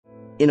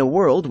In a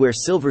world where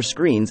silver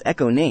screens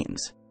echo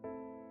names,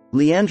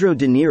 Leandro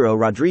De Niro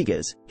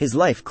Rodriguez, his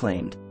life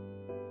claimed.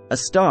 A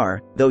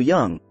star, though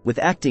young, with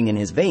acting in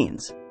his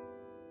veins.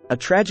 A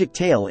tragic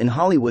tale in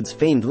Hollywood's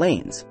famed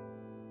lanes.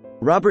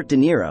 Robert De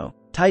Niro,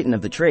 titan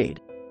of the trade.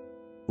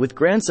 With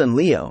grandson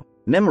Leo,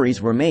 memories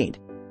were made.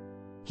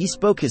 He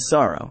spoke his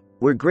sorrow,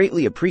 we're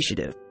greatly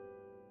appreciative.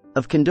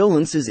 Of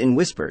condolences in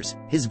whispers,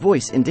 his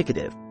voice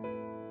indicative.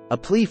 A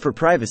plea for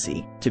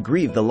privacy, to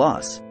grieve the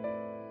loss.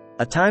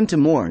 A time to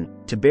mourn,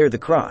 to bear the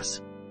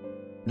cross.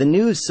 The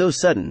news so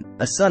sudden,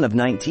 a son of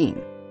 19.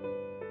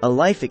 A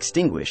life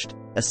extinguished,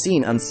 a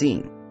scene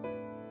unseen.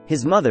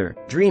 His mother,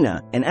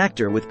 Drina, an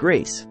actor with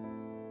grace.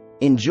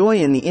 In Joy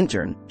and the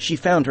Intern, she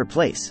found her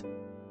place.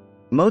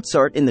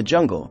 Mozart in the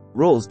Jungle,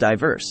 roles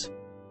diverse.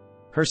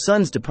 Her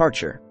son's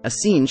departure, a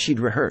scene she'd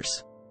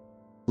rehearse.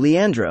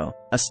 Leandro,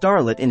 a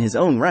starlet in his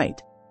own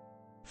right.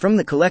 From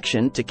the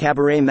collection to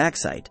cabaret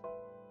Maxite.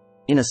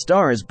 In A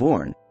Star Is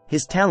Born,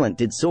 his talent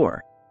did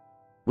soar.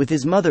 With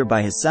his mother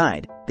by his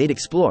side, they'd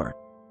explore.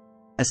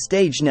 A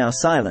stage now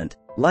silent,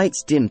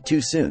 lights dimmed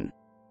too soon.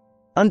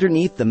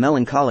 Underneath the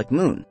melancholic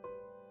moon.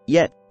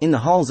 Yet, in the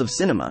halls of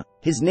cinema,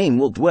 his name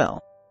will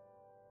dwell.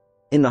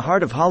 In the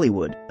heart of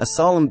Hollywood, a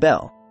solemn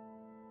bell.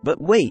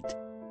 But wait!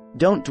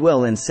 Don't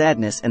dwell in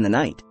sadness and the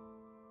night.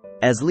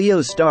 As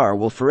Leo's star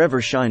will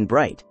forever shine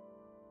bright.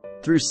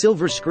 Through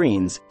silver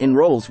screens, in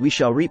roles we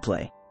shall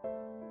replay.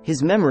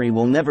 His memory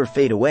will never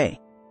fade away.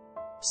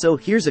 So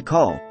here's a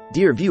call,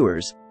 dear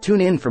viewers,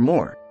 tune in for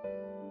more.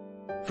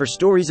 For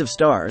stories of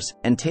stars,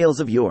 and tales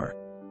of yore.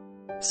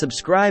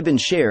 Subscribe and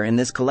share in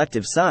this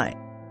collective sigh.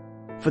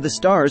 For the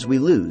stars we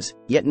lose,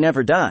 yet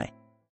never die.